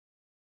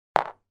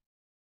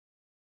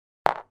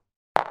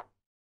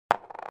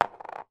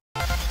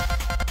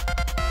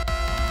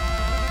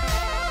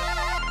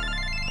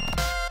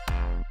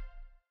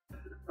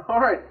All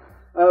right,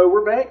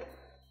 we're back.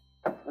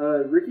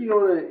 Ricky, you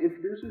want to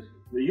introduce us?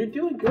 You're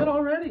doing good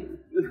already.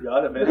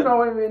 Got it, man.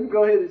 No, I mean,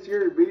 go ahead and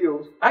share your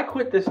videos. I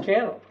quit this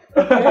channel.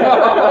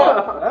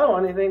 I don't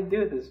want anything to do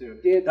with this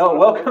dude. No,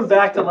 welcome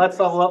back to Let's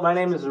Level Up. My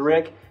name is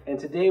Rick, and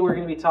today we're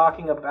going to be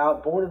talking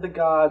about Born of the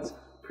Gods,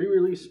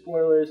 pre-release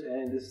spoilers,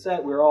 and this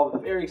set we're all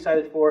very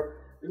excited for.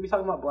 We're going to be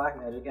talking about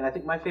BlackMagic, and I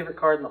think my favorite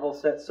card in the whole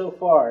set so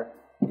far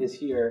is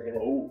here,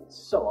 and it's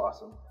so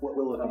awesome. What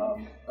will it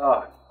be?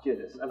 Oh,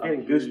 goodness. I'm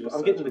getting goosebumps.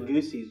 I'm getting the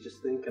goosies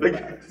just thinking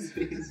about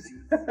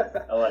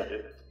it. I like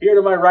it. Here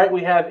to my right,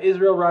 we have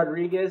Israel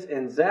Rodriguez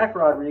and Zach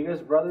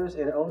Rodriguez, brothers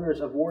and owners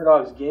of War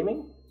Dogs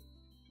Gaming.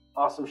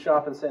 Awesome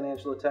shop in San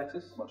Angelo,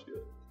 Texas. Much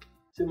good.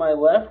 To my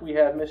left, we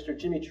have Mr.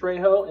 Jimmy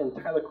Trejo and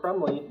Tyler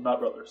Crumley. Not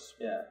brothers.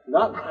 Yeah,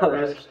 not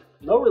brothers.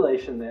 No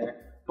relation there.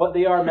 But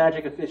they are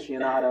magic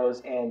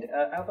aficionados, and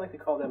I'd like to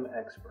call them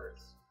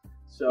experts.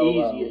 So,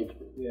 Easy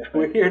experts. Yeah,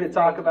 we're here to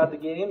talk about the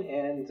game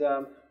and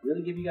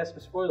really give you guys some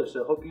spoilers,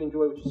 so hope you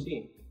enjoy what you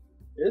see.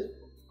 Yes?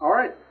 All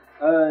right.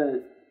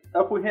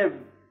 Up we have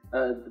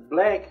the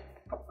black.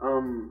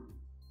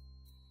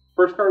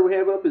 First card we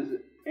have up is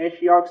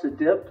Ashiok's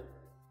Adept.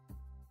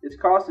 Its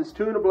cost is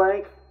 2 and a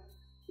black.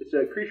 It's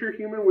a creature,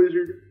 human,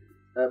 wizard.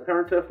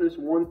 Power and toughness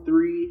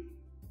 1/3.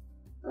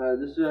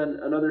 This is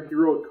another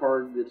heroic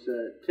card. This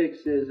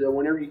text says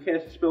whenever you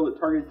cast a spell that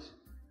targets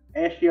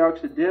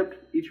Ashiok's Adept,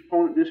 each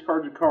opponent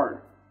discards a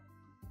card.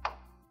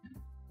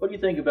 What do you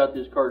think about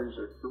this card as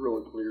a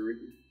heroic player,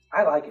 Ricky?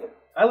 I like it.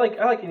 I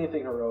like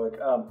anything heroic.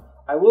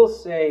 I will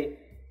say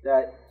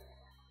that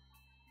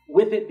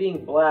with it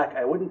being black,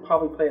 I wouldn't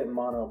probably play it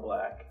mono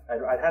black.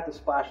 I'd have to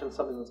splash on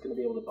something that's going to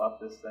be able to buff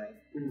this thing.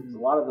 Mm-hmm. A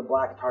lot of the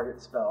black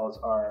target spells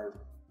are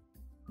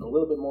a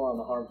little bit more on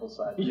the harmful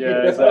side.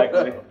 Yeah,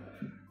 exactly.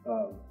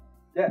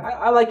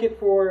 I like it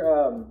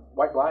for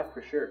white-black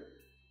for sure.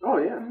 Oh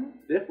yeah,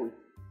 definitely.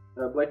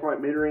 Black-white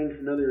mid-range,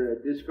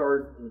 another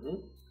discard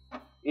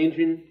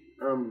engine.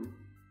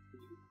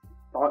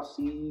 Thought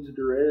Seize,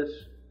 Duress,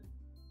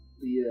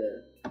 the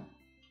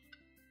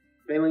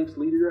Phalanx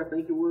Leader, I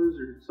think it was,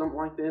 or something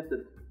like that.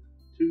 The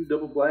 2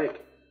 double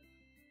black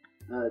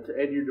to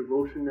add your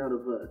devotion out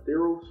of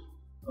Theros.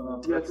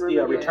 That's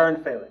the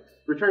Return Phalanx.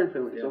 Return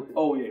Phalanx. Yeah. Okay.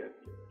 Oh yeah.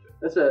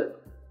 That's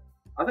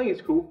I think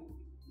it's cool.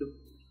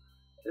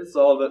 It's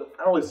all that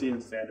I don't really see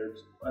in standards.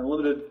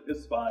 Unlimited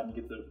is fine. You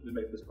get to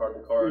make this part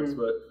of the cards,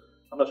 but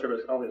I'm not sure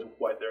if I don't think it's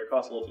quite there. It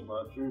costs a little too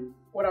much.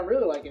 What I'm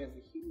really liking is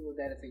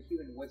that it's a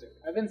human wizard.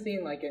 I've been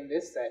seeing like in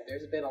this set,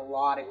 there's been a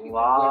lot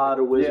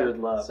of wizard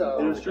love. So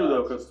it is true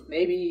though, because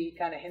maybe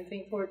kind of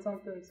hinting towards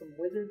something, some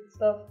wizard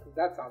stuff. Because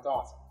that sounds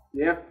awesome.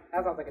 Yeah,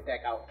 that sounds like a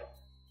deck out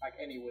like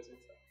any wizard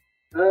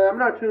stuff. I'm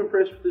not too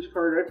impressed with this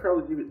card. I'd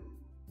probably give it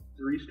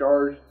 3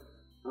 stars.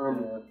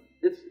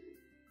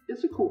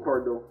 It's a cool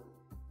card though.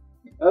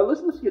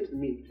 Let's get to the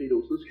meat and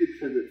potatoes. Let's get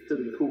to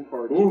the cool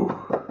cards.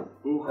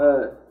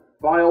 Ooh.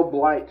 Vile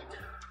Blight.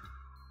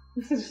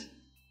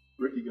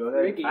 Ricky, go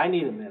ahead. Ricky. I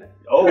need a minute.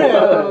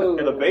 Oh,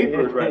 in the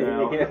vapors right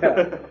now.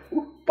 Yeah.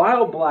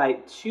 Vile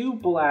Blight, 2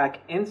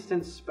 black,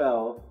 instant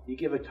spell. You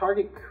give a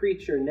target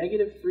creature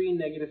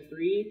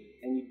 -3/-3,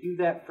 and you do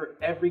that for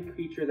every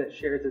creature that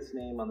shares its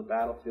name on the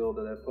battlefield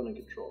that opponent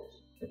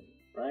controls.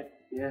 Right?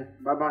 Yeah.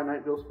 Bye-bye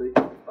Night Veil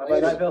Spectre. Bye-bye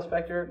Night Veil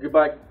Spectre.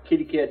 Goodbye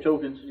Kitty Cat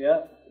tokens.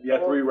 Yeah. You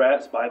got 3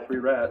 rats, buy 3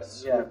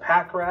 rats. Yeah.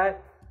 Pack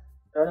Rat.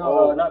 Or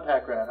no, not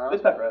Pack Rat, huh?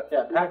 It's Pack Rat.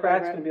 Yeah, Pack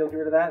Rat's going to be able to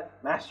get rid of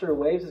that. Master of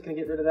Waves is going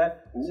to get rid of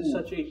that. This is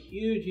such a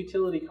huge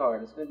utility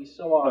card. It's going to be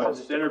so awesome. No,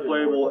 it's standard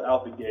playable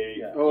out the gate.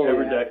 Yeah.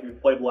 Every deck, if you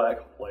play black,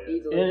 play it.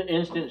 Easily.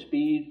 Instant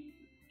speed.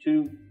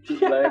 2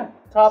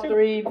 black. Top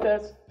 3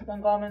 best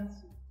uncommons.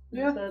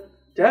 Yeah.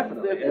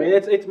 Definitely. I mean,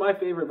 it's my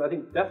favorite. I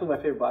think definitely my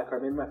favorite black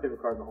card. Maybe my favorite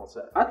card in the whole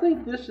set. I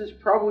think this is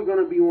probably going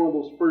to be one of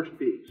those first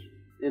picks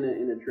in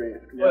a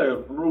draft.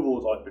 Yeah, removal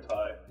is like the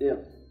tie. Yeah.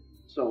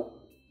 So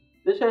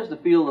this has the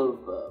feel of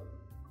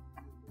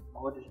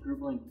what is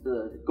dribbling?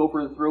 Go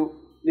for the throat.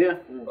 yeah.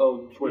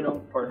 Oh, You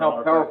know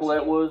how powerful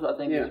that was. I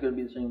think it's going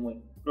to be the same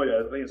way. Oh yeah,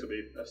 I think it's gonna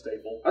be a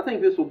staple. I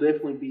think this will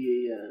definitely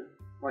be a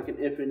like an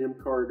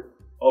FNM card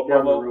Oh,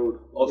 down the promo road.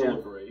 also Yeah.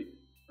 look great.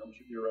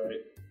 You're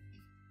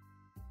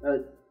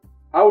right.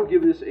 I would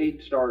give this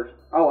 8 stars.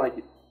 I like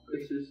it.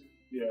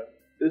 Yeah.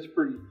 It's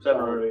pretty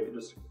 7 solid. or 8,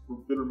 just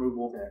good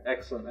removal. Yeah,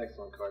 excellent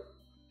card.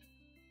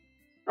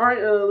 All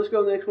right, let's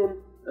go to the next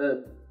one.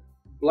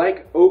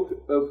 Black Oak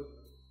of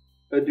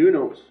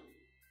Adunos.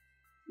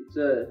 It's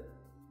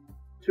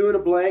 2 and a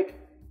black.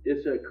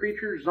 It's a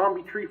creature,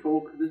 zombie tree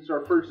folk. This is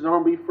our first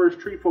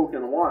tree folk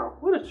in a while.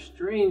 What a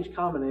strange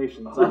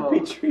combination.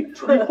 Zombie tree.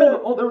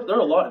 Oh, there are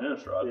a lot in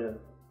Innistrad. Yeah.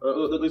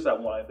 At least that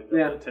one, I think.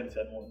 Yeah. The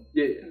 10-10 one.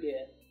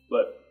 Yeah.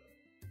 But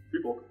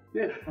people.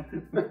 Yeah.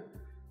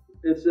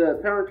 Its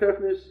power and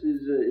toughness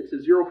is it's a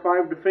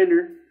 0/5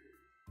 defender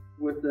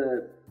with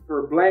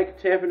for black,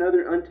 tap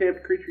another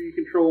untapped creature you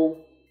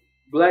control.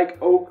 Black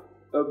Oak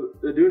of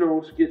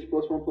Adunos gets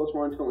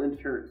 +1/+1 until end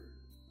turn.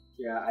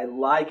 Yeah, I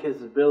like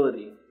his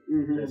ability.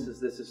 Mm-hmm. This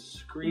is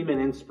screaming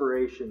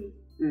inspiration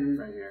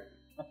right here.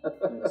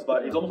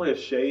 He's almost like a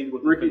shade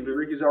with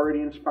Ricky's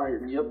already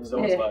inspired. Yep.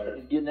 So inspired.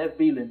 He's getting that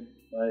feeling.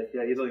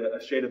 Yeah, he's like a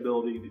shade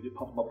ability. You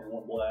pump him up with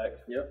 1 black.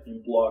 Yep. You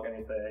can block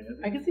anything.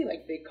 I can see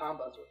like big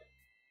combos with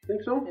it.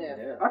 Think so?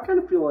 Yeah. I kind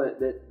of feel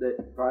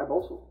that vibe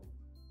also.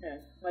 Yeah,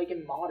 like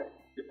in modern.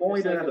 If only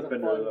he Just didn't like have as a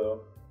Defender, fun-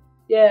 though.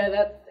 Yeah,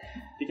 that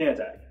He can't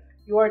attack.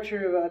 you are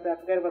true about that.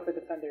 Forget about the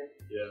defender.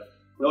 Yeah.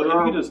 No, you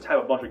can just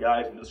have a bunch of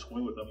guys and just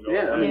swing with them. And go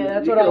Yeah, I like, mean,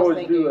 that's you what I could was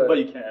always thinking. do but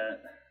you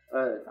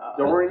can't.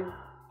 Doran.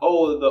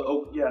 Oh, yeah, I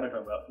know what you're talking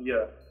about.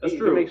 Yeah, that's He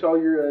true. makes all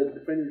your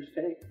defenders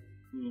tank.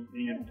 You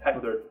can attack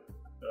with their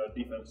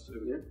defense,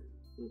 too.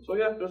 Yeah. So,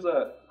 yeah, there's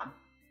that.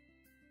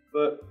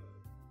 But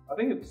I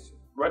think it's,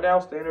 right now,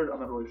 standard, I'm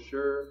not really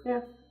sure.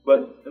 Yeah.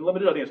 But in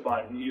limited, I think it's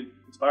fine. You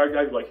inspired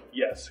guys, like,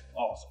 yes,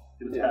 awesome.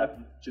 It Yeah. have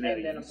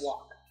shenanigans. And then a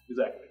block.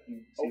 Exactly.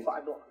 Oh,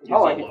 5 block. I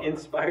like block. it.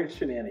 Inspired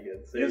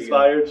shenanigans. There you go.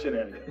 Inspired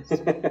shenanigans.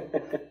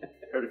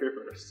 Heard it here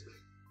first.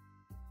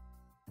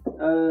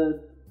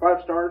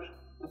 5 stars.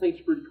 I think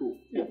it's pretty cool.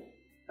 Yeah.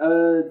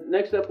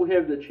 Next up, we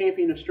have the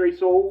Champion of Stray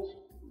Souls.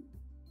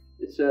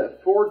 It's a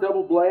 4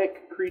 double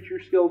black creature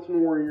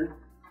skeleton warrior.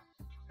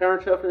 Power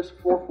and toughness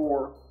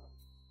 4/4.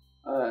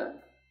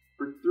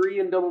 For 3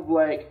 and double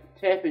black,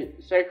 tap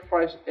it,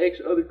 sacrifice X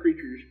other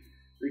creatures,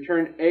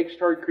 return X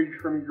target creature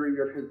from your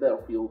graveyard to the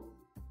battlefield.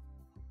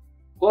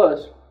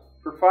 Plus,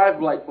 for 5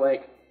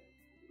 black,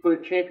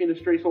 put Champion of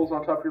Stray Souls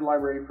on top of your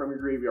library from your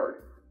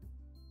graveyard.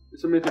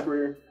 It's a mythic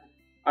rare.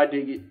 I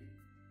dig it.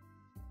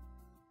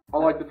 I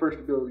like the first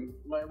ability.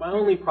 My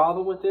only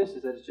problem with this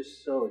is that it's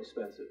just so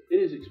expensive. It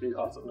is expensive.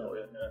 Cost a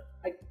million,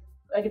 yeah.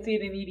 I could see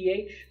it in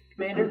EDH.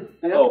 Commander.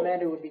 Yeah. Oh.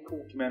 Commander would be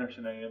cool. Commander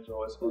shenanigans are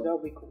always Ooh, fun. that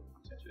would be cool.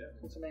 Yeah.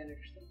 What's Commander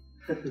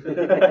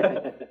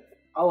stuff?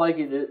 I like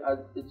it.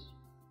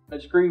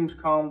 It screams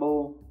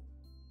combo,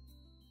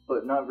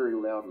 but not very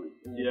loudly.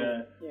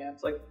 Yeah. Yeah.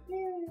 It's like,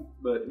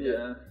 but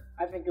yeah.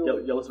 I think it You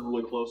would. listen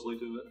really closely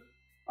to it.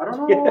 I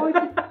don't know. I like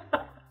it.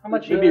 How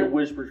much? Maybe a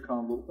whispers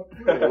combo.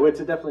 Yeah, it's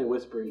definitely a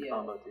whispering Yeah.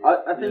 combo too.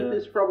 I think Yeah.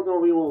 this is probably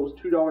going to be one of those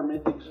 $2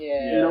 mythics.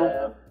 Yeah. You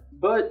know?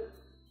 But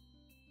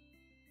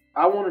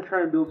I want to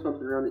try and build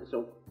something around it,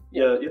 so.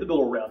 Yeah, you have to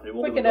build around it. It's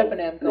like an F&M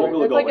It won't card.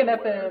 really It's go like an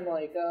anywhere. F&M,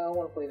 like, I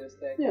want to play this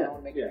deck. Yeah. I want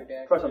to make it your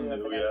deck. Try something do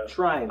new, F&M. yeah.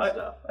 Trying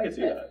stuff. I can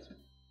see Yeah.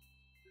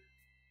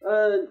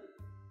 that.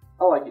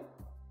 I like it.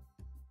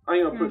 I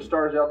ain't going to put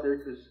stars out there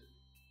because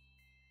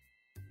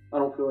I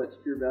don't feel that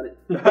secure about it.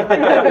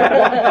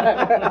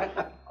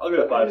 I'll give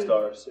it 5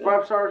 stars.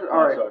 5 stars? 5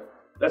 Alright. stars.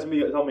 That's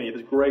me. Tell me if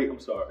it's great. I'm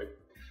sorry.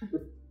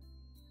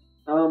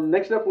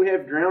 Next up, we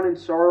have Drown in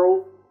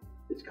Sorrow.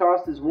 Its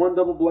cost is 1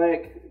 double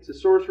black. It's a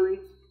sorcery.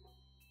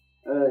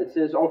 It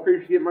says all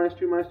creatures get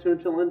 -2/-2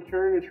 until end of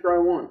turn and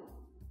scry 1.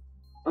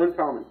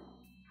 Uncommon.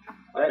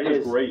 I think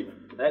it's great.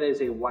 That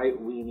is a white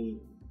weenie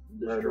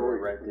destroyer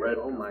right there. Red,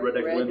 Oh my red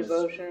deck Red wins.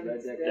 Devotion.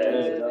 Red deck Yeah,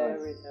 does. it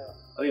does.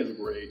 I think it's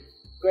great.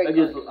 Great I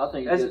guess card. I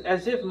think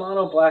As if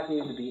mono black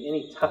needed to be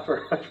any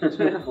tougher under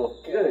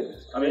removal.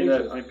 Goodness. I mean,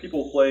 gracious.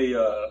 people play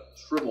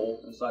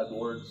Shrivel in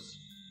sideboards.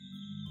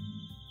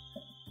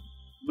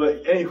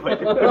 But anyway,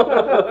 people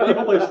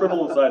play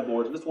Shrivel in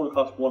sideboards, and this one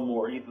costs 1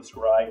 more. You get the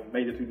scry and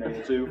made it 2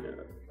 -2.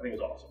 I think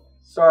it's awesome.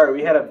 Sorry,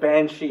 we had a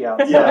banshee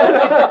outside.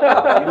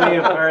 Yeah. You may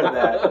have heard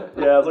that.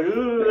 Yeah, I was like,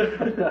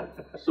 ugh.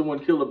 someone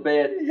killed a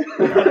bat.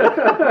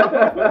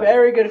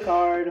 Very good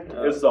card.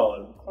 It's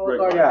solid. Great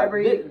card. card. Yeah,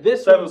 Every-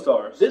 this 7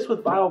 stars. This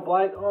with Bio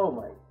Blight, oh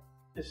my.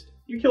 Just,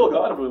 You kill a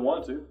god if you really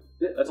want to.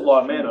 That's a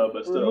lot of mana,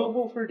 but still.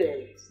 Removal for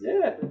days.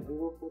 yeah.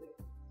 Removal for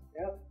days.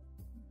 Yep.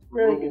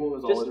 Really good. Removal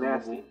is Just always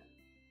nasty. removal.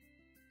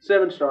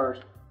 7 stars.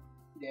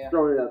 Yeah.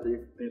 Throwing it out there.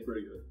 I think it's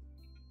pretty good.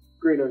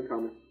 Great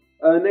uncommon.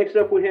 Next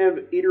up, we have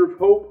Eater of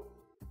Hope.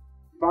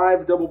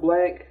 5 double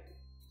black.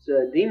 It's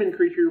a demon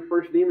creature,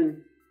 first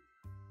demon.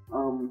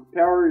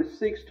 Power is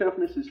 6,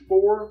 toughness is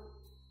 4.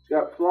 It's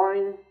got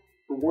flying.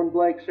 For 1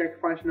 black,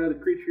 sacrifice another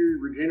creature,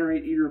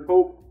 regenerate Eater of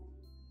Hope.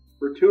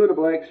 For 2 and a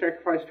black,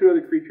 sacrifice 2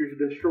 other creatures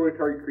to destroy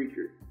target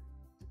creature.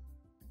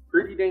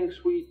 Pretty dang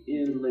sweet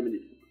in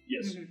limited.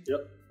 Yes. Mhm.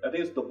 Yep. I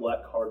think it's the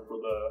black card for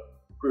the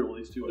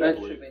pre-release too. I That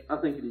believe. should be. I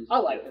think it is. I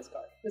like this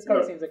card. This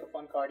card Yeah. seems like a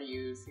fun card to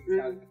use. Seems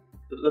Mhm. like-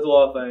 There's a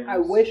lot of things. I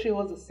wish it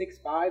was a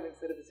 6/5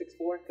 instead of a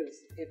 6/4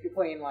 because if you're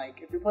playing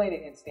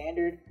it in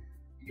standard,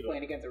 you're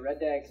playing against a red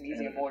deck,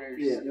 Museum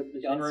Mortars, Yeah.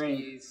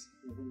 Dunskies.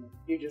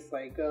 You're just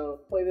like, go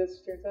play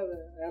this turn 7.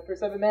 After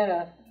 7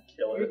 mana,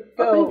 Kill you it.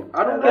 go.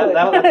 I don't That, know.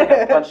 that was like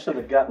a punch to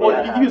the gut. Well, when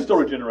you that can still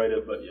happens. regenerate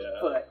it, but yeah.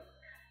 But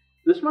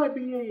This might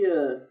be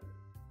a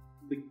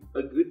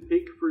good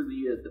pick for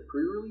the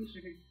pre-release.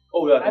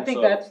 Oh yeah, I think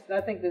so.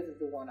 I think this is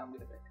the one I'm gonna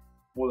pick.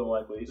 More than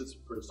likely. He's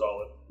just pretty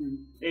solid. Mhm.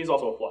 And he's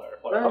also a flyer.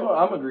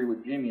 I'm agree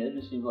with Jimmy. It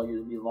just seems like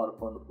it'd be a lot of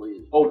fun to play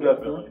it. Oh,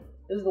 definitely.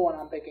 This is the one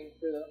I'm picking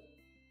for the.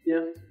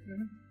 Yeah,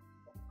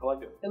 I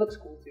like it. It looks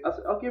cool too.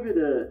 I'll give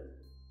it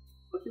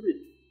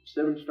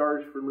 7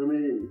 stars for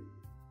limited and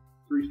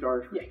 3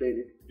 stars for Yeah.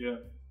 standard. Yeah.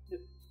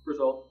 Pretty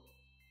solid.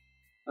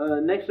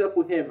 Next up,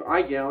 we have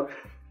Eye Gouge.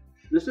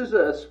 This is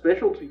a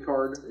specialty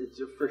card.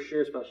 It's a for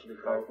sure specialty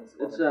card.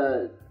 It's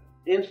a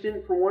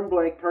instant for 1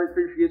 black. Target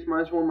creature gets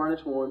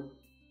 -1/-1.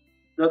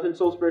 Nothing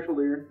so special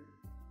there.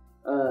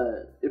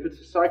 If it's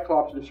a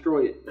Cyclops,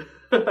 destroy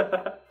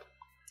it.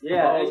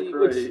 Yeah, Oh,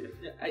 great.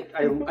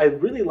 I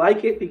really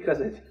like it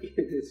because I think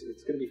it's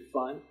going to be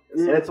fun.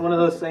 And it's one of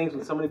those things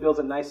when somebody builds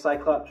a nice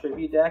Cyclops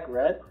tribute deck,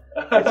 red.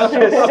 It's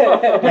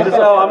just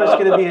oh, I'm just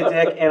going to be a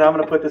dick and I'm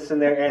going to put this in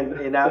there,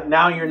 and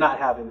now you're not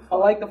having fun. I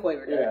like the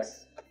flavor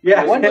decks.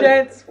 Yeah. One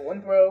chance,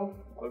 one throw,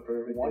 One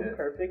perfect. one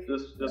perfect.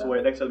 This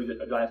way, next time we get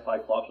a giant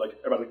Cyclops, like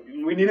everybody's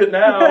like, we need it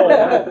now.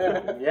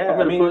 Yeah, I'm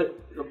gonna put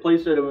a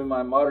playset in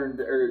my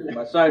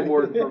my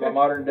sideboard for my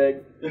modern deck.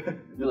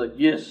 Be like,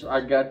 yes,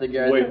 I got the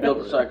guy that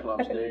built the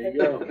Cyclops. There you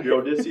go. You're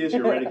Odysseus,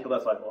 you're ready to kill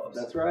that Cyclops.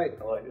 That's right.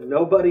 I like it.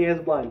 Nobody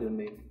has blinded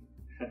me.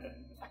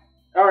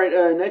 All right.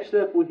 Next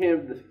up, we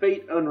have the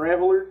Fate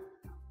Unraveler.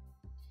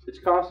 Its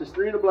cost is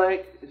 3 and a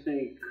black. It's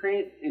an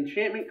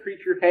enchantment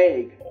creature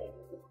hag.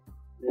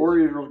 Or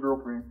Israel's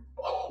girlfriend.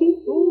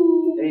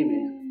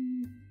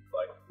 Amen.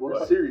 Like,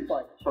 What series?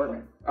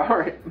 Partner. All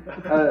right.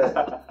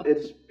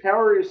 Its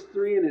power is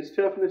 3 and its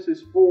toughness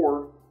is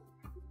 4.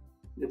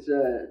 Its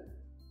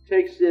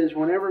text says,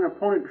 whenever an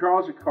opponent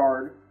draws a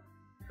card,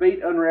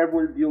 Fate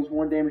Unraveler deals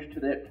 1 damage to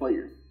that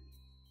player.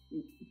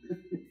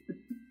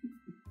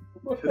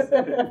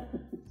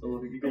 So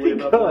you can leave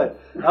that Good.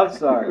 I'm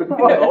sorry.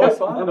 Oh, it's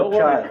fine. I'm Don't a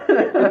worry.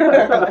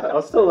 child.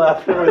 I'll still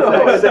laugh.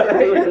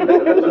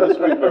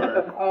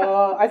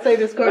 I say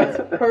this card's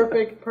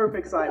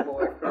perfect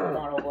sideboard for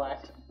mono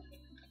black.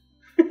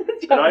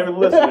 They're not even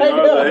listening,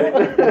 are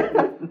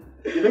they?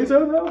 You think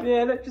so, though?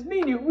 Yeah, just me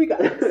and you. We got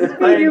this.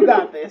 Me and you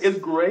got this. It's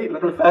great,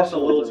 but it costs a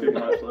little too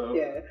much, though.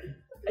 Yeah.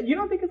 You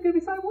don't think it's gonna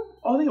be sideboard?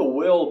 Oh, I think it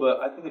will, but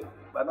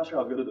I'm not sure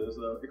how good it is,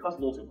 though. It costs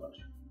a little too much.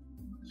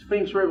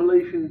 Sphinx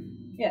Revelation.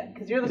 Yeah,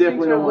 because you're the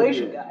Definitely Sphinx don't want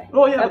Revelation to. guy.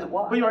 Oh, yeah, That's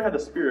why. but you already had the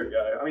Spirit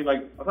guy. I mean,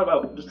 like, I'm talking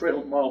about just straight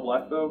mono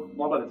black, though.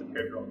 Mono black is a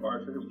character on the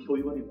card, so it'll kill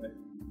you anyway.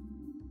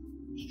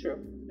 It's true.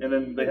 And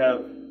then they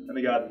got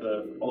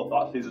all the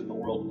thought seasons in the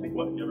world to take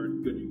whatever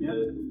good you get.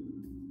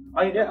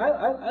 I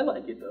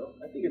like it though.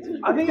 I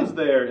think it's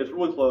there. It's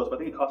really close, but I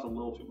think it costs a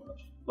little too much.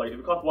 Like, if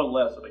it costs 1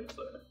 less, I think it's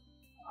there.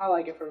 I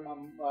like it for my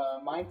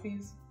Mind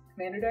Seize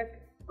commander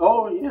deck.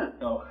 Oh, yeah.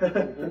 Oh.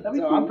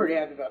 So I'm pretty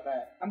happy about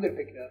that. I'm gonna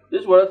pick it up.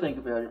 This is what I think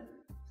about it.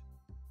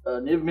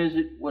 Niv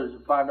Mizzet, what is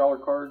it,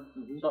 $5 card,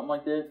 something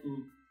like that.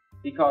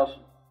 He costs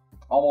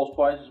almost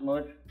twice as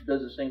much.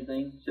 Does the same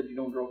thing, except you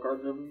don't draw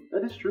cards of him.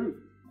 That is true.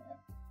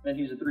 And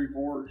he's a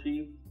 3/4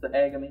 she, the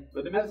hag. I mean.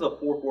 But this is a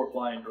 4/4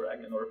 flying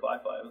dragon or a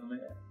 5/5, isn't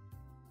it?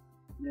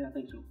 Yeah, I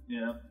think so.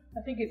 Yeah.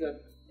 I think it's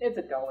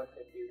 $1.50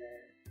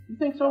 there. You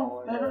think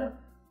so? Yeah.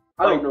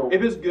 I don't know.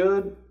 If it's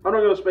good, I'm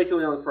not going to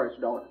speculate on the price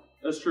of dollar.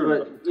 that's true.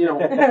 But, you know.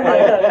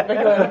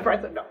 The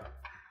price of $1.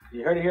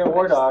 You heard it here at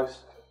War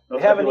Dogs. No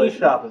They have an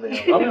speculation. eShop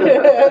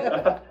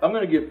available. I'm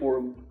gonna get 4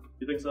 of them.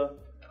 You think so?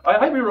 I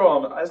might be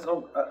wrong.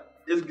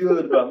 It's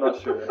good, but I'm not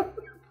sure.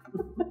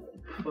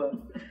 But,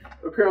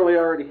 Apparently, I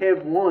already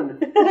have 1.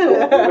 So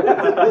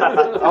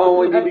I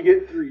only need to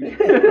get 3.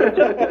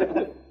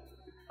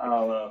 I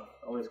don't know.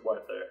 I think it's quite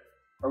there.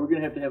 Are we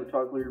gonna have a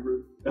talk later,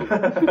 bro?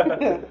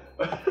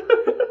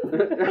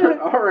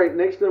 All right,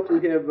 next up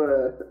we have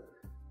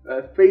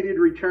Fated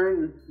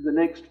Return, the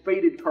next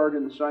Fated card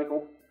in the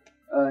cycle.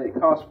 It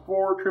costs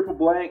 4 triple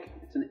black.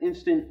 It's an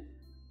instant.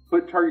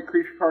 Put target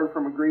creature card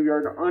from a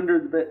graveyard onto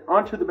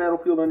the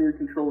battlefield under your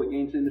control. It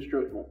gains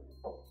indestructible.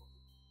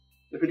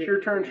 If it's your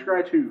turn,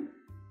 scry 2.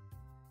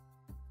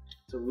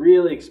 It's a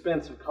really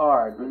expensive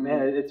card, but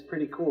man, it's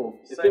pretty cool.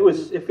 If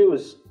it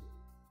was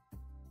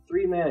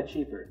 3 mana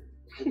cheaper,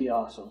 it'd be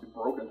awesome.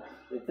 Broken.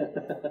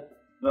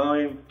 No, I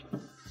mean,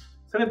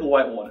 send in the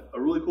white one. A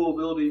really cool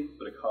ability,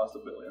 but it costs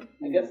 $1 billion.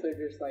 I guess they're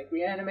just like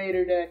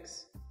reanimator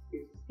decks.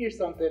 Here's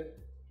something.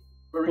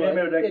 But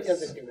reanimator it decks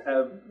doesn't do it.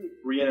 have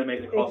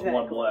reanimate that costs 1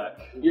 Exactly. black.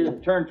 Yeah,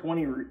 turn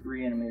 20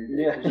 reanimator.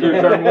 Yeah.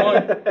 Turn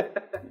 1.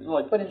 It's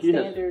like, But in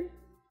yes. standard,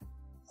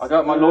 I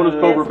got my Lotus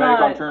Cobra it's back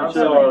not, on turn I'm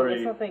 7. sorry.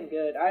 It's nothing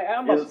good.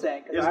 I'm It's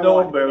upset because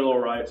no burial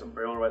rights, and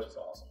burial rights was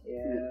awesome.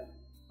 Yeah.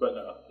 But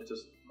no, it's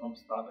just, I'm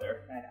just not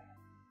there. I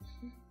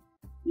know.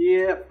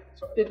 Yeah.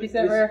 Sorry. 50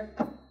 cent rare.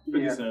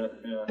 50 cent,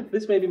 yeah.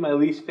 This may be my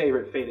least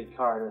favorite Fated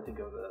card, I think,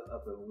 of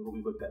the what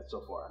we looked at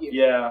so far.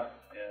 Yeah.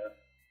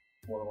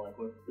 More than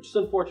likely. Which is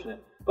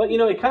unfortunate. But,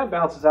 it kind of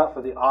balances out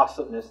for the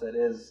awesomeness that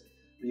is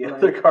the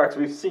other cards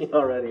we've seen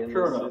already. In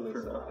Sure this enough, season,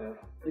 sure enough. yeah.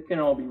 They can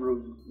all be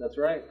rosy. That's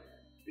right.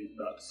 Be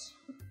nuts.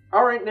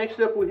 All right,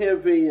 next up we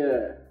have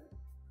a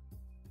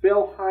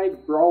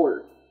Fellhide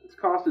Brawler. Its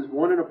cost is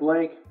 1 and a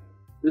blank.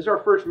 This is our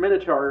first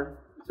Minotaur.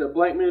 It's a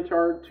black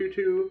Minotaur,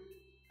 2/2,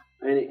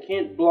 and it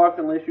can't block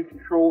unless you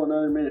control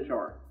another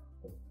Minotaur.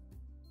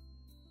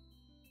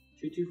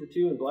 2/2 for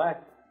 2 in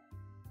black.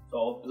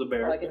 So, it's a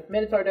bear. I like it.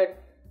 Minotaur deck.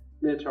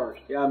 Minotaurs.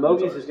 Yeah,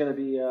 Mogies is going to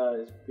be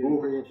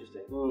pretty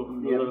interesting.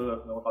 Ooh, Yeah.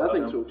 no, I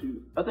think so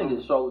too. I think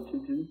it's solid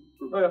 2/2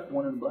 for Oh, yeah.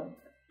 1 in black.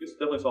 It's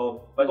definitely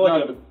solid. I It's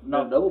feel like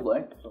not double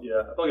black. So.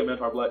 yeah, I feel like a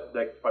Minotaur black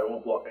deck probably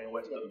won't block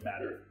anyway, so it doesn't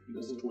matter. You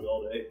just tweet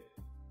all day.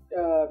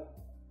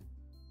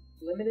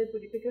 Limited,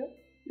 would you pick up?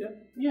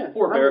 Yeah.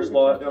 Or a bear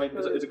slot. I mean,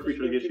 it's a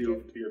creature to get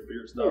you to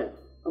your stuff. Yeah.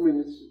 I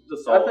mean,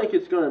 I think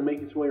it's going to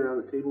make its way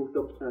around the table a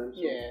couple times.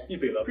 So. Yeah. You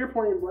pick it up. If you're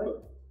playing black,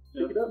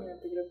 pick it up. Yeah,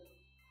 pick it up.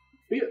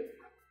 Pick it.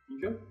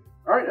 Okay.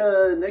 All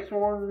right. Next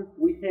one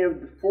we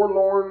have the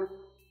Forlorn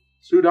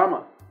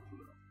Sudama.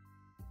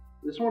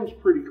 This one's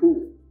pretty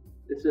cool.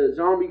 It's a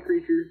zombie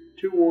creature,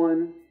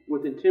 2/1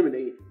 with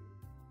Intimidate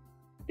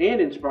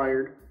and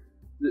Inspired.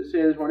 That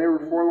says whenever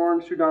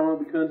Forlorn Sudama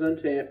becomes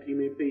untapped, you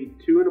may pay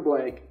 2 and a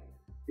black.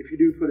 If you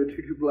do, put a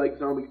 2/2 black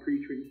zombie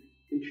creature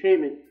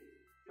enchantment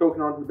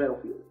token onto the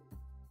battlefield.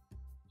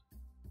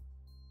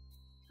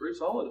 Pretty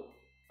solid.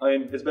 I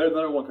mean, it's better than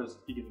the other one because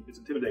it's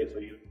Intimidate, so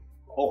you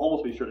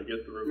almost be sure to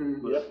get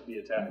through with the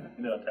attack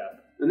and then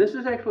attack. And this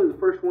is actually the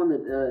first one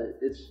that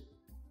its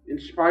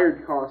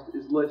inspired cost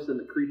is less than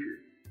the creature.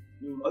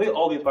 I think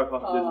all the inspired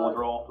costs of these ones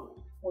are all 3.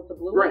 What, the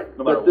blue Right,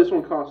 No but matter this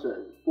what. one costs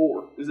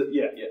 4. Is it?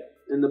 Yeah.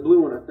 And the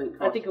blue one, I think,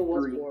 costs I think it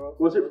was 3. 4.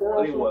 Was it 4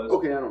 I think it also? was.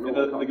 Okay, I don't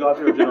know. And the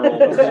Godfather General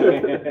was 2.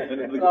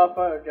 And the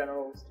Godfather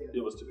Generals, too.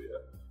 It was 2, yeah.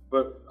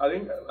 But I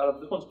think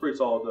this one's pretty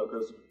solid, though,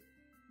 because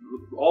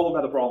all of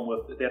them have the problem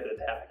with they have to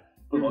attack,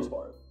 for the most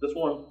part. This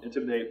one,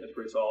 Intimidate, that's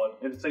pretty solid.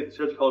 And it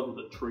shares colors with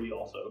the tree,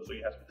 also, so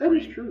you have to That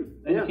is true.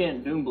 And Yeah. you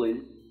can't Doombleed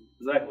it.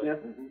 Exactly. Yeah.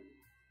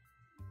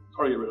 It's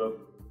hard to get rid of.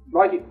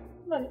 Like it.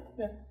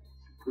 Yeah.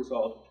 Pretty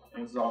solid.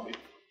 And it's zombie.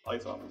 I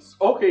like zombies.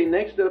 Okay,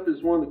 next up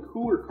is one of the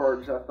cooler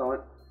cards, I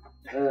thought.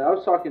 I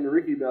was talking to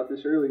Ricky about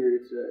this earlier.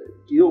 It's a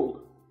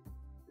Guild.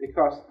 It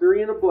costs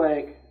 3 and a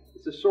black.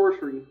 It's a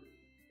sorcery.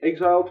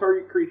 Exile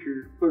target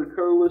creature. Put a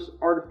colorless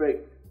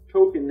artifact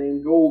token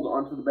named Gold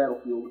onto the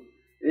battlefield.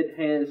 It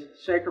has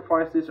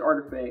sacrificed this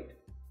artifact.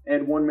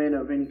 Add 1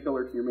 mana of any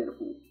color to your mana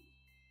pool.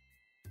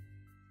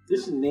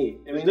 This is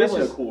neat. I mean, It's this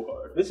definitely is a cool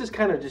card. This is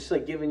kind of just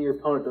like giving your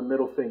opponent the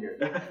middle finger,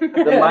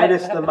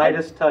 the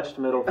Midas touched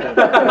middle finger.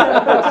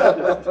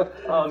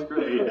 Oh, it's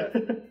great.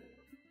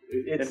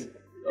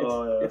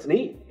 It's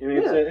neat. I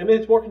mean,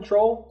 it's more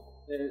control.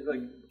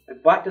 Like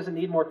black doesn't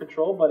need more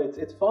control, but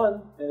it's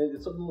fun and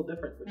it's something a little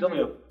different.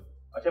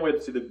 I can't wait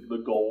to see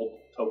the gold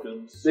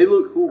tokens. They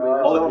look cool, man. All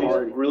I the saw them pieces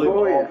already. really,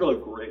 yeah. really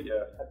great.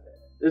 Yeah.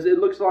 It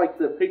looks like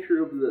the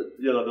picture of the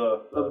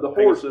the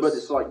horse, Pegasus. but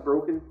it's like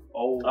broken.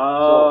 Oh.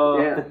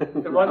 So, yeah.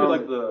 It reminds me of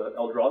like the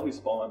Eldrazi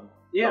spawn.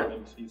 Yeah.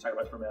 Tokens you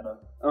sacrifice for mana.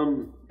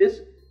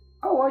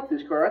 I like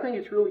this card. I think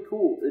it's really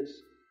cool.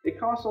 It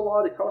costs a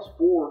lot. It costs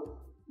 4,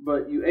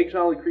 but you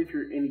exile a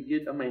creature and you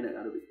get a mana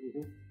out of it.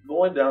 The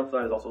only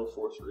downside is also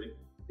sorcery.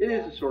 It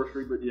is a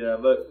sorcery, but Yeah,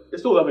 but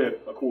it's still definitely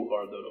a cool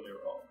card though. Don't get me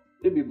wrong.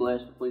 It'd be a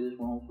blast to play this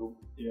one also.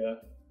 Yeah.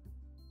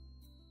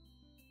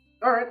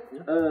 all right.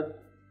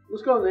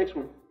 Let's go to the next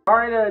one. All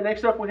right.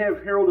 Next up, we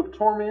have Herald of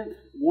Torment.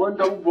 1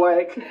 double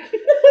black.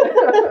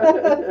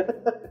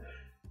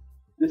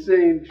 This is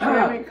an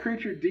enchantment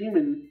creature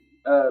demon.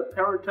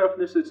 Power and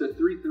toughness. It's a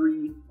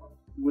 3/3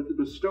 with the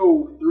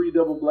bestow 3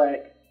 double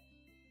black.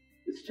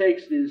 Its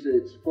text is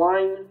it's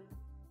flying.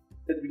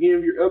 At the beginning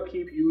of your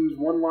upkeep, you lose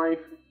 1 life.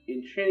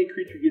 Enchanted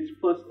creature gets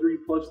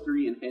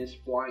 +3/+3 and has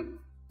flying.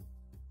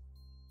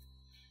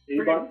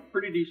 Anybody?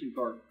 Pretty decent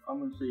card. I'm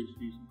gonna say it's a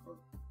decent card.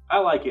 I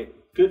like it.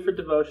 Good for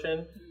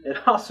devotion. It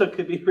also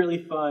could be really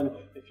fun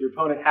if your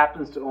opponent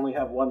happens to only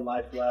have 1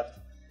 life left.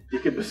 You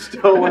could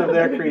bestow one of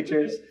their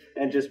creatures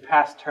and just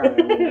pass turn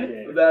and win the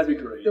game. That'd be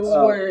great. The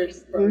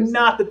worst.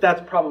 Not that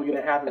that's probably going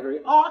to happen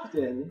very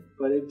often,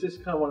 but it's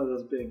just kind of one of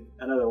those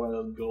another one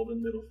of those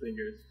golden middle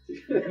fingers.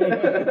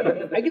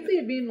 I could see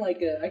it being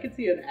like I could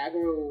see an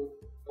aggro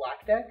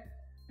black deck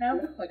now,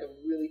 like a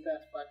really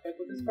fast black deck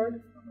with this card.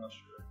 I'm not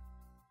sure.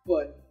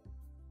 But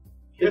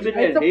If it it's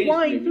had a haste,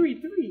 flying maybe.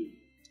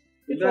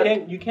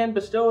 3/3. You can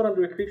bestow it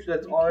onto a creature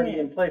that's You already can.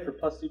 in play for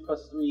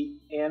 +2/+3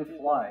 and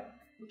flying,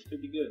 which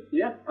could be good.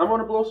 Yeah, I'm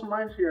gonna blow some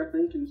minds here, I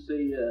think, and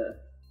say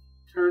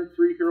turn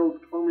 3 Herald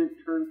of Torment,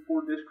 turn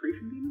 4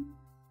 Desecration Demon.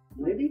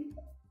 Maybe?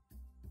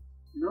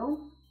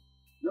 No?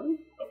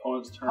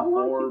 Opponent's turn I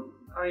like 4.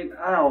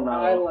 I don't know.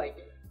 I like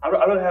it. I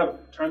would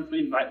have turn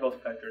 3 Night Veil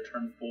Spectre,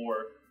 turn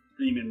 4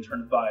 Demon,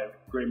 turn 5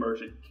 Grey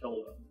Merchant,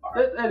 kill them.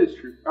 That is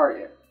true. All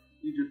right, yeah.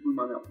 You just blew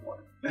my mouth with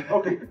water.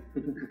 Okay.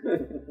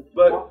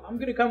 But I'm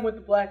gonna come with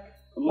the black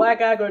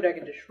aggro deck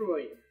and destroy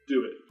you.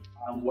 do it.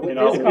 With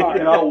Cannot this card.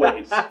 cannot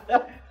wait.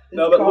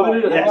 No, but card.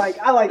 limited. Yes.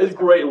 I like It's this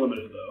great and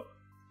limited though.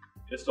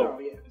 It's still Oh,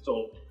 yeah. it's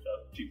still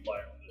cheap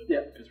flyer. Yeah.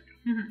 It's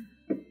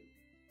ridiculous.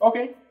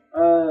 Okay.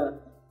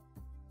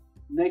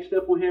 Next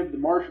up, we have the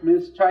Marsh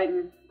Mist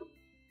Titan.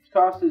 Its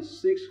cost is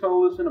 6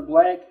 colorless and a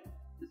black.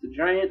 It's a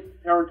giant.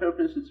 Power and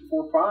toughness is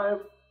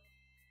 4/5.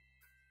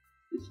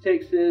 Its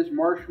text says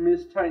Marsh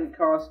Mist Titan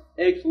costs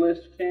X less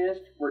to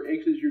cast, where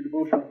X is your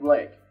devotion of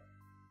black.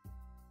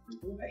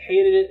 I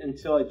hated it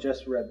until I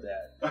just read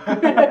that.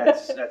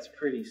 That's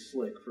pretty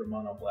slick for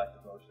mono black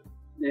devotion.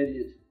 It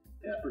is.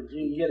 Yeah. You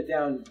can get it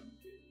down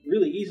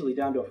really easily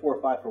down to a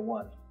 4/5 for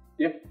 1.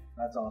 Yep.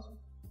 That's awesome.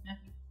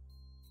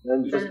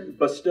 Then just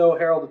bestow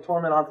Herald of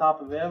Torment on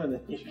top of him, and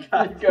then you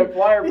got a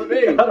flyer for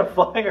me. You got a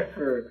flyer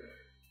for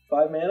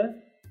 5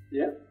 mana.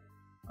 Yeah.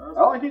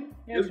 I like it.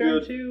 Yeah, It's turn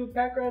good. 2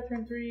 Pack Rat,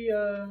 turn 3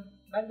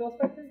 Night Veil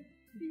Spectre.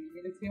 You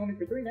mean it's the only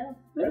for 3 now?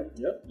 Yep.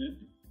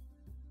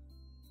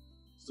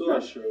 Still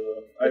not sure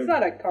though. It's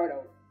not a card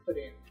I'll put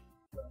in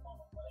for a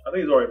mono black. I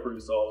think it's already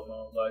pretty solid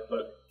mono black,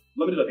 but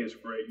limited I think is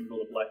great. You can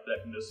build a black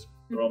deck and just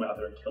throw them out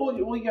there and kill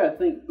them. Well, you gotta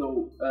think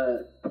though.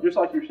 Just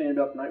like you're saying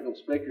about the Nightville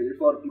Spectre, there's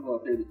a lot of people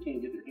out there that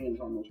can't get their hands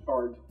on those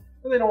cards,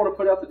 and they don't want to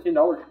put out the $10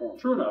 for them.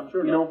 True enough.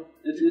 You know,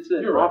 it's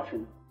an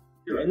option.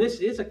 You're right. And this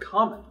is a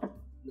common,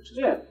 which is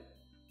Yeah.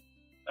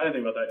 I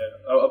didn't think about that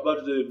yet. I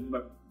budgeted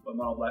a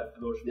mono black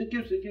devotion. It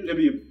gives. It'd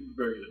be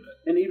very good in it.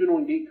 And even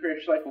when Gate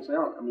Crash cycles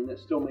out, I mean, that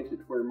still makes it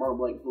to where Mono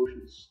Black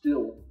Devotion is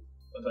still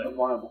a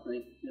viable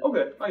thing. Yeah.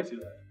 Okay, I can see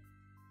that.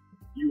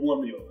 You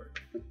won me over.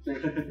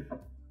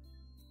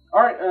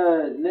 All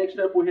right, next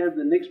up we have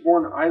the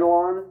Nyxborn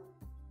Eidolon.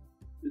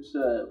 It's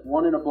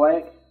 1 in a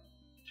black,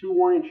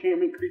 2/1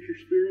 enchantment creature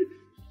spirit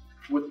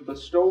with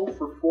Bestow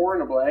for 4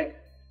 in a black.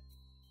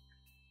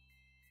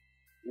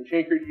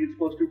 Enchant creature gets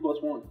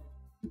 +2/+1.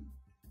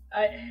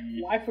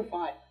 Why for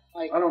 5?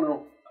 Like, I don't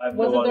know.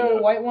 wasn't there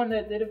a white one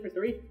that did it for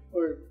 3?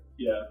 Or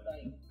Yeah,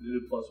 like, it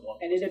did +1.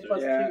 and it did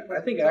 +2. Yeah,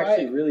 I think I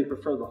actually really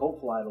prefer the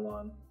Hopeful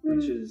Eidolon,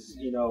 which is,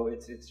 you know,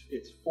 it's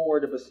 4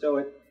 to bestow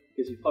it,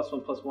 gives you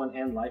 +1/+1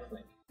 and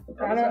lifelink.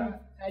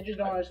 I just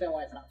don't understand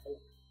why it's not full.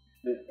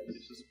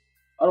 It's just,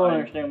 I don't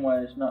understand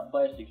why it's not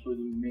plastic so it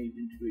can be made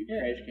into a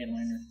trash can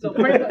liner. So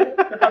pretty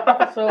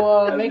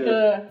much, make good.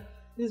 a.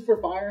 This is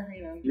for fire,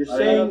 you know. You're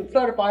saying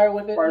start a fire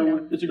with it. Fire you know.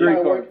 with- It's a great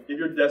Firework. card. if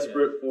you're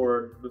desperate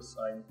for this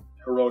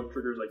heroic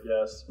triggers, I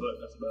guess, but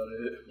that's about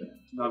it.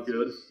 It's not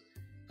good.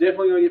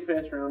 Definitely gonna get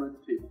passed around at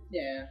the table.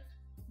 Yeah.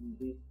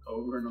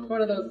 Over and over. It's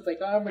one of those. It's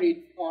like I'm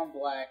already on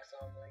black, so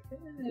I'm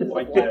like, there's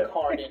Like a black that.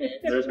 card in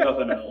it. There's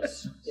nothing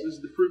else. This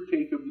is the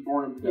fruitcake of the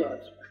Born of the Yeah.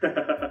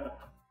 Gods.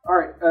 All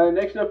right,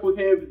 next up we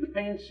have the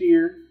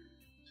Panseer.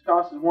 Its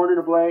cost is 1 in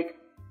a black,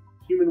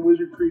 human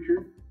wizard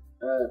creature.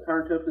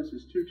 Power toughness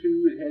is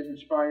 2/2. It has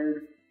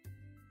inspired.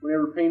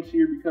 Whenever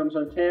Panseer becomes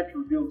untapped,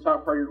 reveal the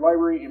top part of your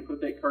library and put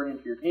that card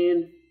into your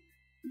hand.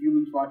 You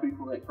lose life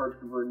equal to that card's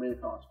converted mana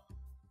cost.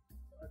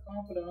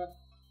 Confidant.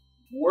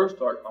 Worst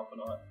Dark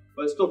Confidant,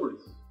 but it's still pretty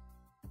good.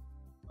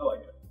 I like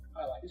it.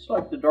 I like it. It's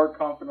like the Dark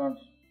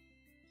Confidant's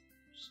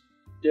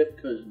step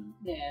cousin.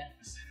 Yeah.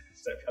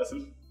 Step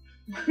cousin.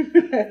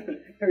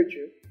 Very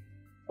true.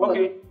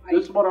 Okay,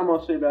 this is what I'm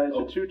gonna say about it. It's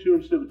Oh. a 2/2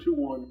 instead of a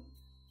 2/1.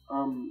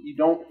 You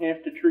don't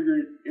have to trigger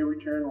it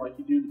every turn like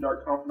you do the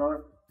Dark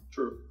Confidant.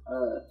 True.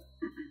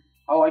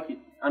 I like it.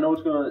 I know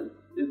it's gonna.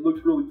 It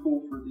looks really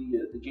cool for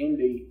the game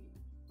day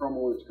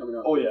promo that's coming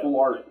out. Oh, yeah. Full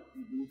art.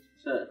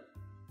 So,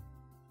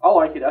 I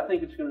like it. I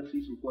think it's gonna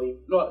see some play.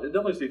 No, it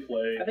definitely see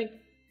play. I think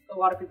a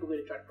lot of people are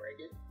gonna try to break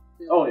it.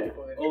 Oh, yeah.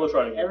 They'll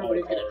try to get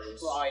Everybody's all gonna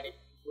cards. try to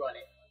run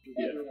it.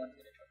 Yeah. Everyone's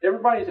gonna try.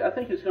 Everybody's. I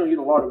think it's gonna get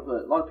a lot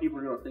of people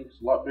are gonna think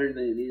it's a lot better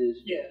than it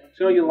is. Yeah. It's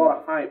gonna get a lot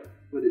of hype,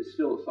 but it's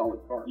still a solid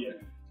card. Yeah.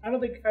 I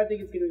think it's gonna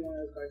be one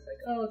of those cards like,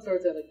 oh, it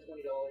starts at like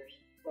 $20,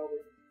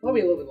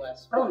 probably a little bit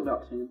less. Probably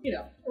about 10. You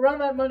know, around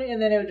that money,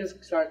 and then it would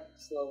just start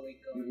slowly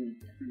going.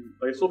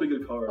 Like, it's still be a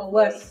good card.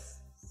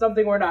 Unless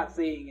something we're not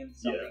seeing and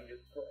something Yeah.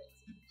 is playing.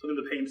 Something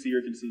the Pain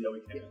Seer can see that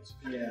we can't.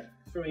 Yeah.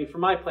 For me, for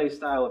my play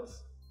style,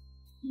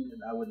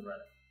 I wouldn't run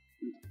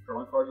it.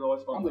 Drawing cards is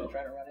always fun. I'm gonna though.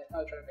 try to run it.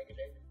 I'll try to make a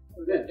deck.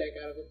 Yeah.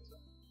 Deck out of it. So.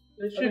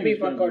 It I should think be a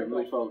it's fun gonna card to be a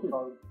play. real solid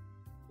card.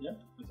 Yeah.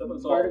 Except when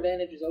it's all. Card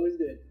advantage is always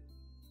good.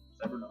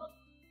 Never not.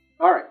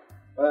 All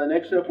right.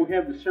 Next up, we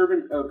have the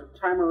Servant of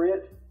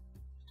Timaret.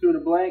 2 in a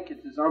black.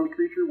 It's a zombie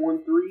creature,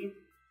 1/3,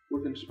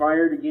 with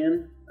inspired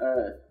again.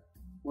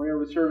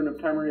 Whenever the Servant of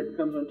Timaret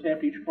becomes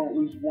untapped, each opponent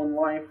loses 1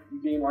 life.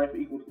 You gain life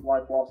equal to the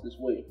life lost this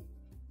way.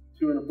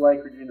 2 in a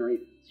black,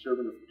 regenerate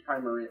Servant of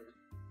Timaret.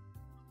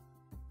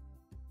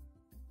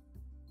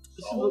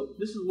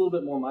 This is a little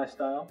bit more my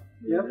style.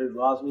 Yep. It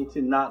allows me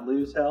to not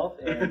lose health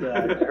and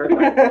hurt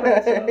my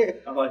opponent.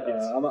 So, I like it.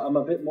 I'm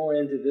a bit more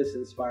into this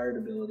inspired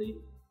ability.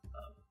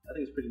 I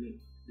think it's pretty neat.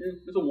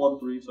 It's a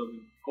 1/3, so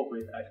you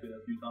hopefully activate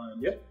it a few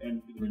times. Yep.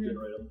 And you can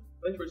regenerate them.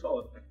 I think it's pretty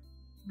solid.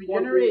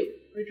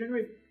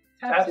 Regenerate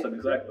Taps it. them,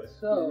 exactly.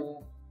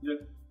 So Yeah.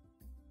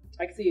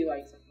 I can see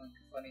like some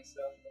funny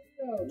stuff.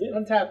 Like, oh, Yeah.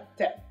 untap,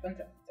 tap.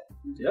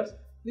 Yes.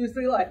 Lose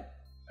 3 life.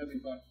 That'd be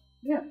fun.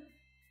 Yeah.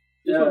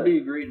 This would be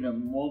great in a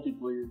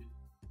multiplayer.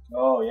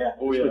 Oh yeah.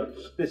 Oh, yeah.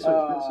 This would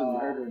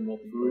murder in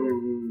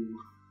multiplayer.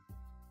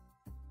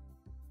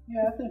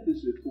 Yeah, I think this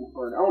is a cool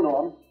card. I don't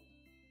know.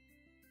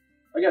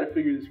 I got to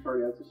figure this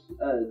card out. This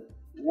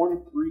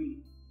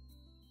 1/3,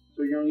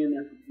 so you're only in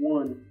there for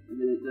 1, and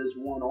then it does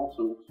 1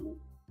 also. So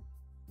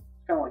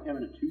it's kind of like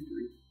having a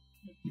 2/3.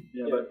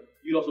 Yeah, but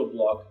you can also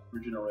block,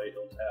 regenerate,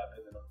 it'll tap,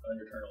 and then on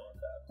your turn it'll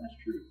untap. That's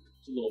true.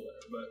 It's a little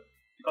better, but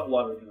you have a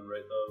lot of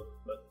regenerate though.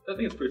 But I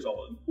think it's pretty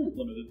solid.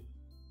 Limited.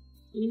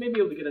 And you may be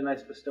able to get a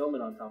nice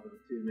bestowment on top of it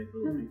too to make it a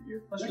little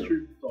beefier. That's That's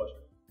true. true. It's always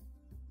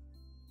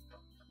true.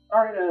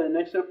 All right.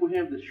 Next up, we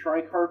have the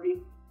Shrike Harpy.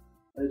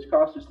 Its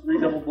cost is 3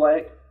 double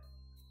black.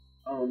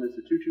 It's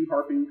a 2/2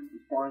 Harpy with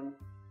flying.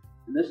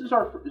 And this is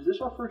our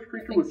first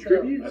creature think with so.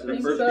 tribute? I That's think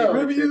the first so.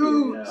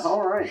 tribute. Yeah.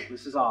 All right.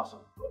 This is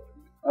awesome.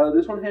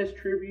 This one has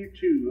tribute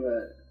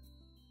to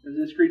As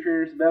this creature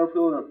enters the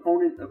battlefield, an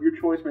opponent of your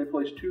choice may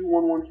place 2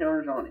 1/1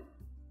 counters on it.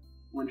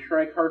 When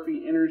Strike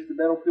Harpy enters the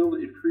battlefield,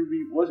 if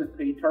tribute wasn't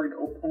paid, target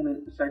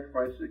opponent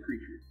sacrifices a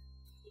creature.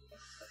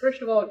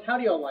 First of all, how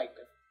do y'all like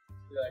the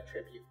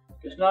tribute?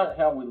 It's not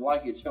how we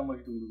like it, it's how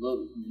much do we love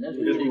it. I mean, that's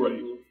It's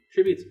ridiculous.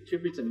 great.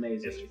 Tribute's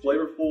amazing. It's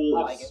flavorful.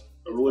 I like It's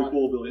it. a really fun.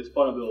 cool ability. It's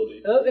fun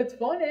ability. It's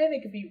fun and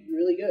it can be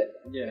really good.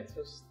 Yeah. It's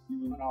just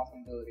an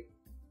awesome ability.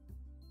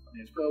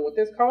 It's But with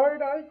this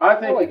card, I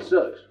think like it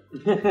sucks.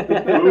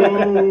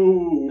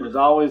 Ooh. There's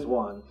always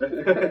one.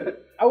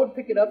 I would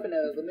pick it up in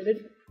a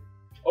limited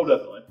Oh,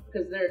 definitely.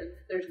 because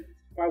there's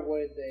why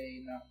would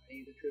they not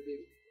pay the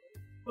tribute?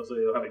 Let's say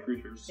they don't have any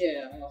creatures.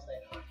 Yeah, unless they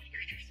don't have any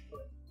creatures.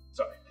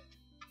 Sorry.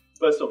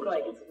 But it's still But pretty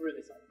like solid. it's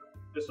really something.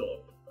 It's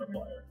still a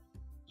flyer.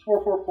 It's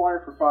 4/4 flyer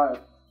for 5.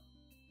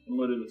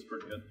 Unlimited is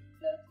pretty good.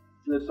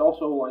 It's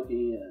also like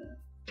a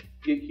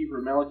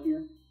Gatekeeper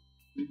Malakir.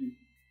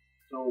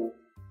 So,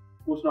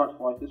 what's not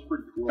to like? It's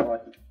pretty cool. I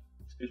like it.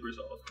 It's pretty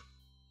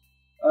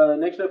solid.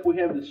 Next up, we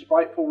have the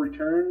Spiteful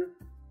Return.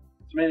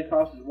 Its mana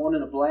cost is 1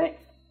 and a black.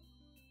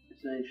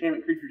 It's an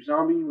enchantment creature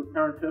zombie with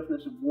power and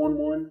toughness of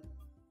 1/1.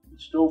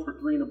 It's stole for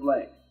 3 and a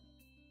black.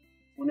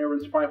 Whenever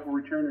the Spiteful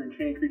Return or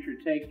enchanted creature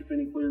attacks,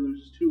 defending player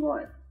loses 2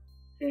 life.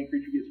 Enchanted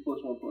creature gets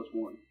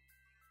 +1/+1.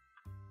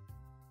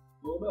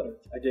 A little better.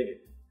 I dig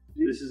it.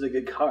 This is a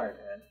good card,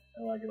 man.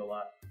 I like it a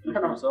lot. It's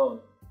pretty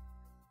solid.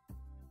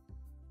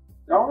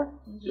 Dollar?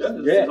 Yeah,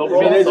 Yeah. it's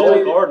overall I mean, a solid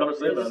it's- card. Never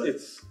say about it.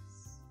 It's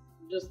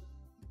Just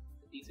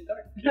a decent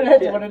card.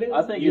 That's yeah. what it is.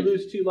 I think you it's-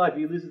 lose 2 life,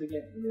 you lose it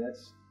again. I mean,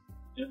 that's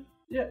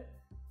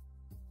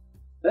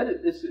That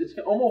is, it's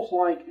almost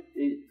like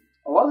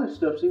a lot of this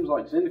stuff seems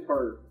like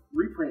Zendikar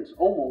reprints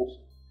almost.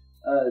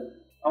 I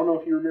don't know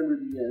if you remember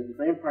the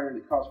vampire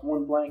that cost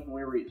 1 blank, and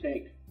whenever he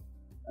attacked,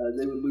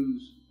 they would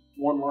lose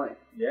 1 life.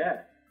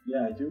 yeah,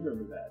 I do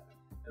remember that.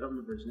 I don't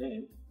remember his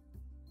name.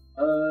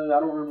 I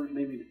don't remember his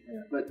name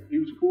either, but he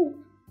was cool.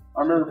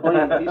 I remember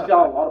playing him. He's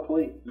got a lot of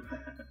play.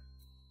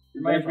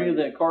 Reminds me of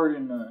that card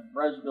in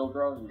Rise of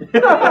Eldrazi.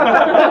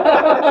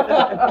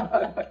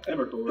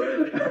 Never cool, right?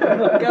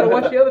 You gotta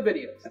watch the other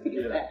videos to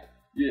get that.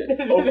 Yeah.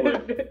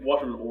 Hopefully,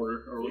 watch them in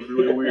order, or it looks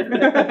really weird.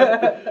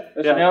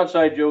 That's an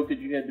outside joke that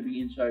you had to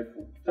be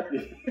insightful.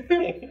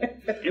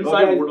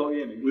 Inside guys, War Dog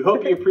Gaming. We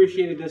hope you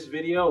appreciated this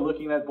video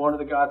looking at Born of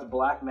the Gods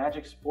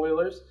BlackMagic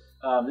spoilers.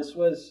 This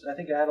was, I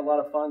think I had a lot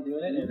of fun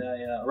doing it, and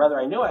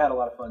I know I had a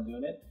lot of fun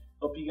doing it.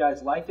 Hope you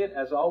guys liked it.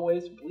 As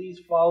always, please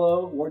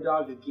follow War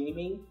Dogs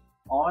Gaming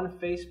on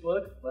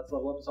Facebook. Let's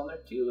Level Up is on there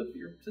too.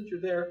 Since you're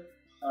there,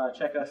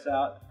 check us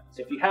out.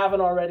 If you haven't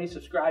already,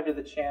 subscribe to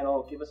the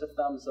channel. Give us a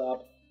thumbs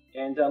up,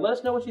 and let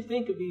us know what you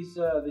think of these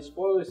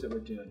spoilers that we're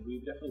doing. We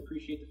definitely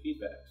appreciate the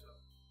feedback. So,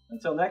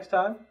 until next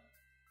time,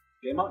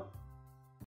 game on.